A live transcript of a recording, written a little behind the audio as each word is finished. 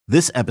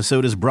This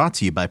episode is brought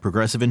to you by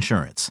Progressive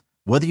Insurance.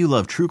 Whether you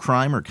love true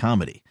crime or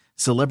comedy,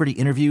 celebrity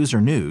interviews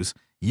or news,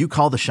 you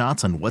call the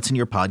shots on what's in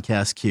your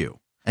podcast queue.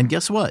 And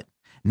guess what?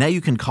 Now you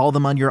can call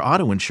them on your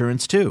auto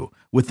insurance too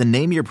with the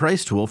Name Your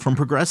Price tool from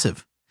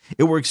Progressive.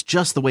 It works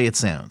just the way it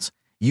sounds.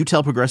 You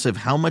tell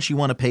Progressive how much you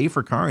want to pay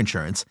for car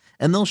insurance,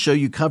 and they'll show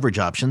you coverage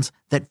options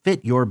that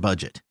fit your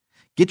budget.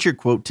 Get your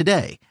quote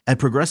today at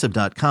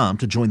Progressive.com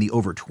to join the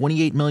over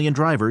 28 million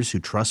drivers who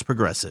trust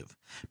Progressive.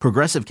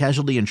 Progressive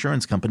Casualty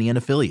Insurance Company and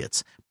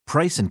Affiliates.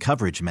 Price and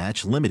coverage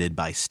match limited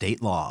by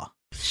state law.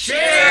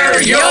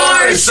 Share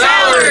your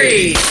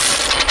salary!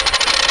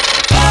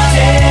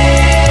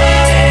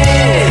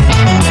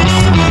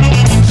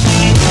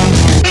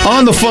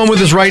 On the phone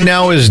with us right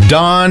now is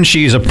Dawn.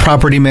 She's a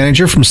property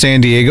manager from San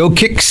Diego.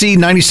 Kixie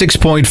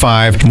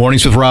 96.5.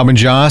 Mornings with Rob and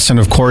Joss. And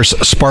of course,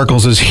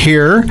 Sparkles is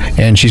here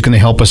and she's going to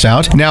help us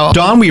out. Now,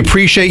 Dawn, we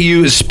appreciate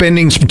you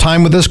spending some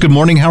time with us. Good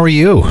morning. How are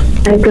you?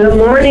 Good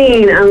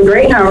morning. I'm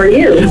great. How are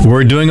you?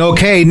 We're doing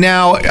okay.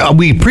 Now,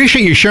 we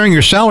appreciate you sharing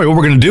your salary. What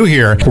we're going to do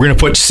here, we're going to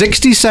put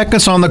 60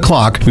 seconds on the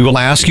clock. We will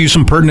ask you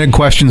some pertinent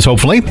questions,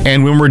 hopefully.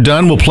 And when we're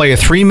done, we'll play a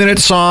 3-minute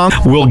song.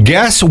 We'll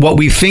guess what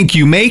we think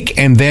you make,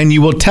 and then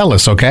you will tell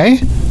us, okay?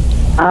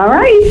 All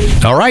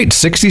right. All right.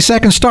 60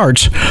 seconds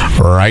starts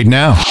right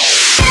now.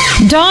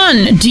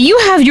 Dawn, do you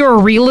have your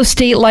real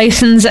estate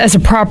license as a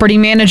property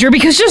manager?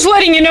 Because just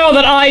letting you know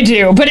that I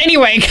do. But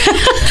anyway.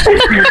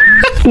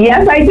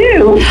 Yes, I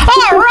do.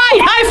 All right.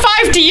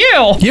 High five to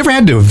you. You ever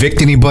had to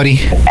evict anybody?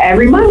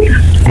 Every month.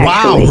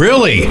 Wow, actually.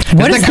 really? Isn't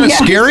that kind of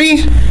scary?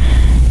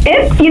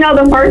 It's,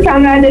 the first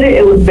time I did it,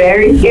 it was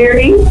very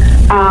scary.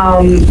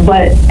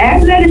 But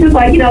after that, it's just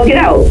like, get out.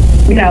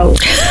 Get out.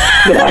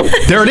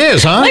 There it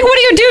is, huh? Like, what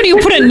do? Do you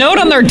put a note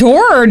on their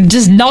door or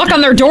just knock on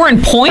their door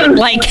and point?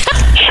 Like,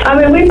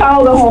 we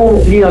follow the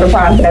whole, the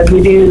process.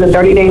 We do the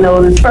 30-day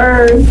notice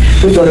first.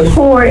 We go to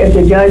court. If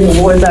the judge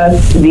awards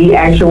us the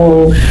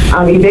actual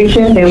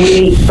eviction, then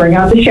we bring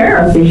out the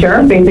sheriff. The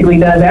sheriff basically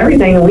does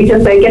everything, and we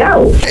just say, get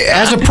out.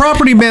 As a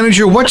property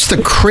manager, what's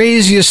the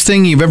craziest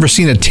thing you've ever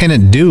seen a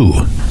tenant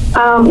do?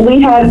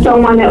 We had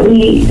someone that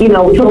we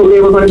told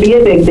they were going to be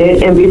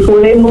evicted, and before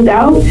they moved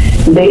out,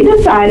 they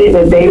decided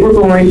that they were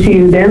going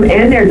to, them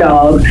and their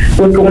dog,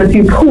 was going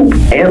to poop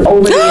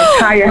over the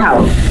entire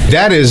house.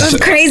 That's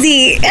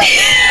crazy.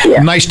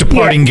 Nice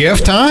departing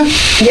gift, huh?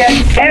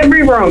 Yes,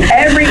 every room,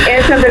 every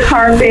inch of the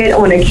carpet,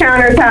 on the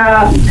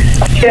countertop,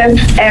 just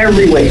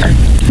everywhere.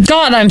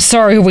 God, I'm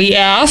sorry we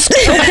asked.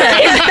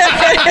 Okay.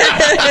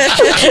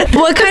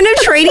 What kind of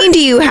training do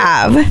you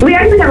have? We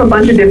actually have a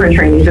bunch of different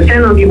trainings.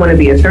 Depending on if you want to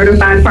be a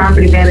certified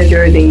property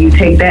manager, then you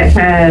take that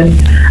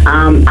test.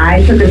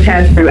 I took a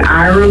test through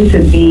IRM to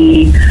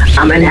be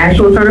an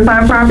actual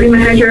certified property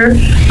manager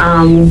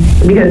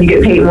because you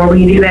get paid more when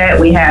you do that.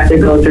 We have to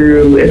go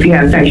through, if you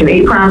have Section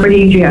 8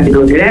 properties, you have to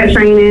go through that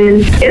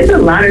training. It's a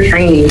lot of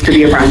trainings to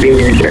be a property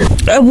manager.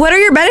 What are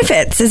your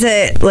benefits? Is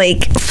it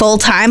like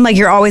full-time, like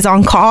you're always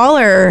on call,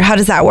 or how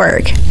does that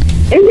work?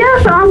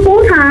 Yeah, so I'm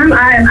full-time.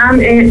 I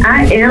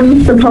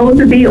am supposed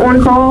to be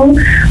on call,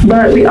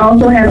 but we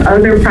also have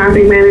other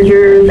property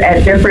managers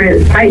at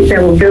different sites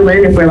that will fill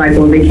in if we're like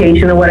on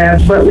vacation or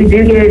whatever. But we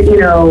do get, a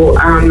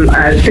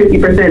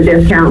 50%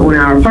 discount on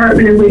our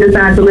apartment if we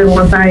decide to live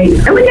on site.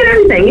 And we get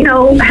everything,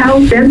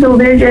 health, dental,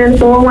 vision,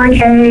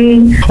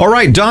 401k. All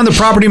right, Dawn, the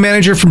property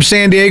manager from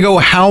San Diego,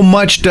 how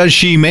much does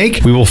she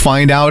make? We will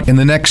find out in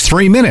the next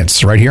 3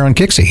 minutes right here on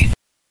Kixie.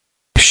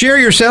 Share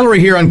your salary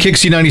here on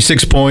Kixie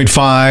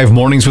 96.5.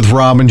 Mornings with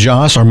Rob and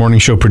Joss, our morning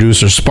show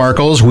producer,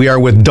 Sparkles. We are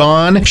with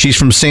Dawn. She's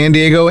from San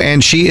Diego,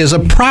 and she is a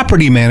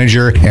property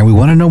manager, and we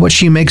want to know what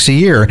she makes a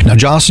year. Now,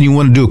 Jocelyn, you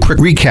want to do a quick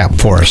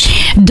recap for us?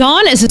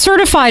 Dawn is a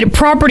certified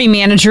property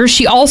manager.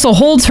 She also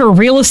holds her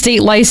real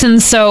estate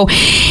license, so,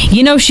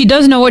 she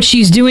does know what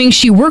she's doing.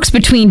 She works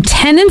between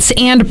tenants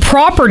and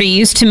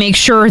properties to make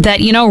sure that,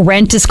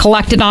 rent is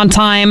collected on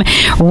time,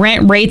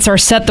 rent rates are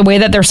set the way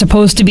that they're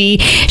supposed to be.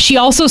 She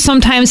also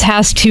sometimes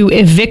has to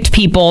evict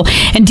people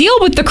and deal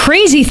with the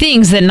crazy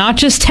things that not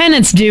just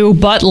tenants do,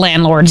 but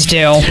landlords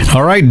do.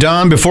 All right,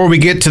 Dawn, before we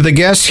get to the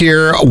guests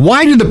here,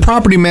 why did the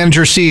property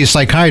manager see a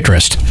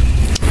psychiatrist?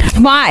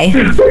 Why?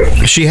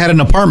 She had an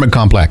apartment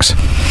complex.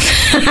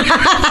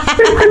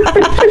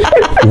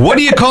 What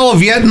do you call a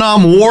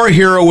Vietnam War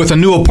hero with a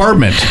new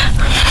apartment?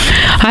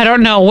 I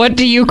don't know. What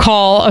do you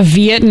call a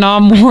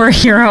Vietnam War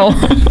hero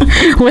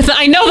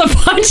I know the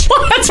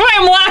punchline. That's why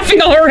I'm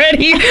laughing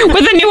already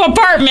with a new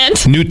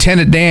apartment.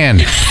 Lieutenant Dan.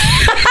 That's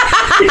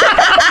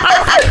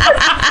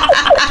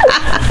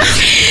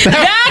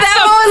the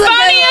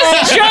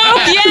funniest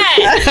joke yet.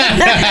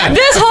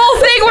 This whole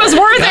thing was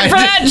worth it for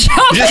that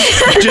joke.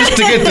 Just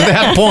to get to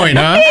that point,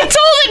 huh? He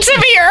told it to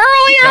me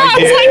earlier. I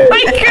was like,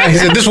 my God. I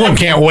said, this one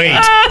can't wait.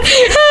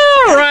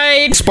 All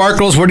right.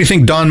 Sparkles, what do you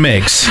think Dawn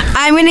makes?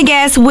 I'm going to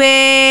guess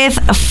with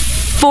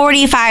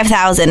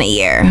 $45,000 a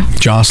year.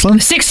 Jocelyn?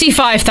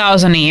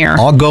 $65,000 a year.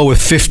 I'll go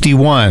with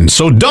 51.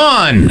 So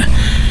Dawn,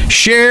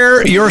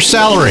 share your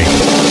salary.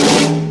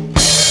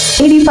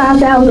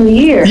 $85,000 a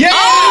year. Yeah!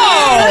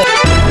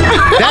 Oh!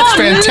 That's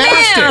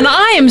fantastic. Man,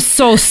 I am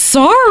so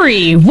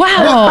sorry.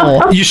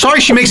 Wow. You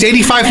sorry she makes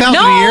 $85,000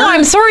 No, a year?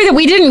 I'm sorry that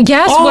we didn't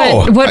guess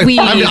what we...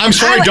 I'm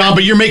sorry, Dawn,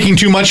 but you're making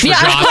too much for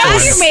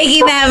Jocelyn. You're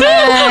making that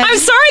much. I'm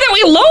sorry that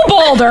we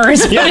lowballed her.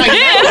 Is Yeah, what it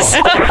I is.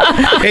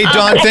 Hey,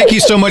 Dawn, thank you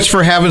so much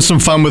for having some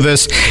fun with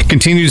us.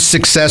 Continued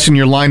success in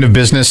your line of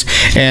business.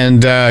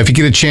 And if you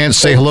get a chance,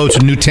 say hello to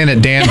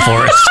Lieutenant Dan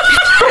for us.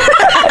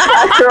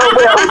 I sure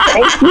will.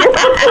 Thank you.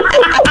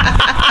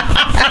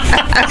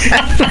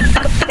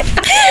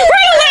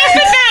 We're gonna laugh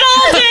at that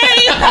all day.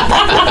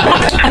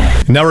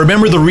 Now,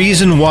 remember, the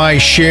reason why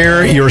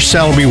Share Your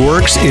Salary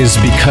works is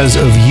because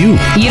of you.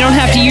 You don't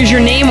have to use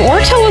your name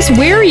or tell us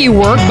where you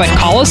work, but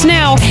call us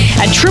now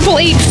at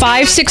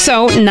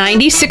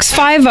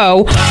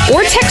 888-560-9650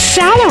 or text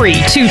SALARY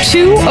to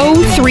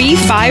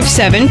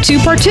 20357 to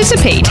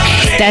participate.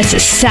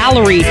 That's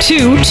SALARY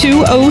to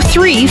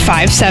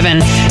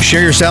 20357.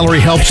 Share Your Salary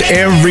helps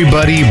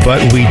everybody,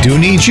 but we do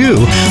need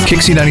you.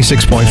 Kixie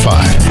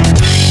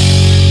 96.5.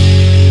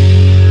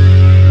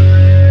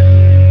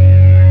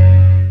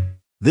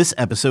 This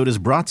episode is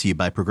brought to you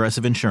by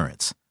Progressive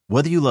Insurance.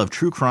 Whether you love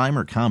true crime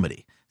or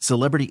comedy,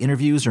 celebrity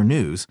interviews or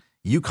news,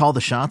 you call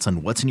the shots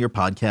on what's in your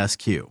podcast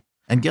queue.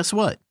 And guess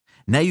what?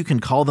 Now you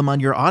can call them on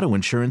your auto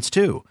insurance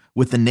too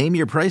with the Name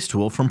Your Price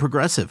tool from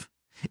Progressive.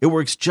 It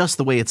works just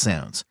the way it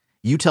sounds.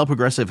 You tell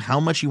Progressive how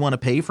much you want to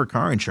pay for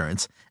car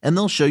insurance, and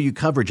they'll show you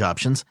coverage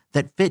options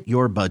that fit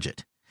your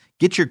budget.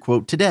 Get your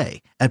quote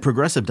today at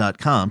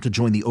Progressive.com to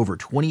join the over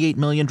 28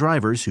 million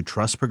drivers who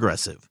trust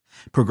Progressive.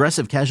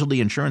 Progressive Casualty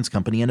Insurance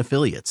Company and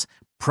Affiliates.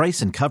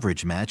 Price and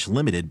coverage match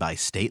limited by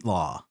state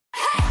law.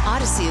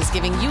 Odyssey is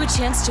giving you a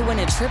chance to win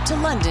a trip to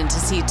London to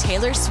see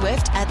Taylor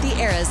Swift at the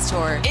Eras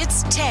Tour.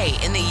 It's Tay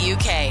in the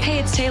UK. Hey,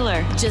 it's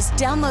Taylor. Just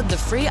download the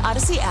free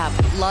Odyssey app,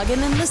 log in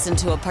and listen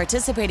to a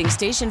participating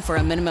station for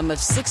a minimum of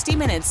 60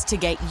 minutes to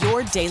get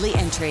your daily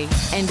entry.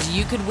 And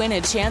you could win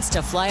a chance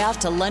to fly off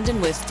to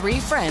London with 3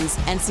 friends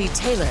and see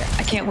Taylor.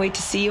 I can't wait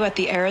to see you at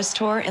the Eras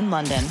Tour in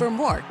London. For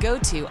more, go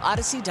to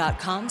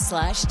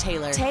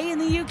odyssey.com/Taylor. Tay in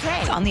the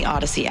UK. It's on the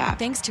Odyssey app.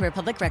 Thanks to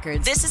Republic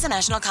Records. This is a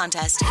national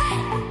contest.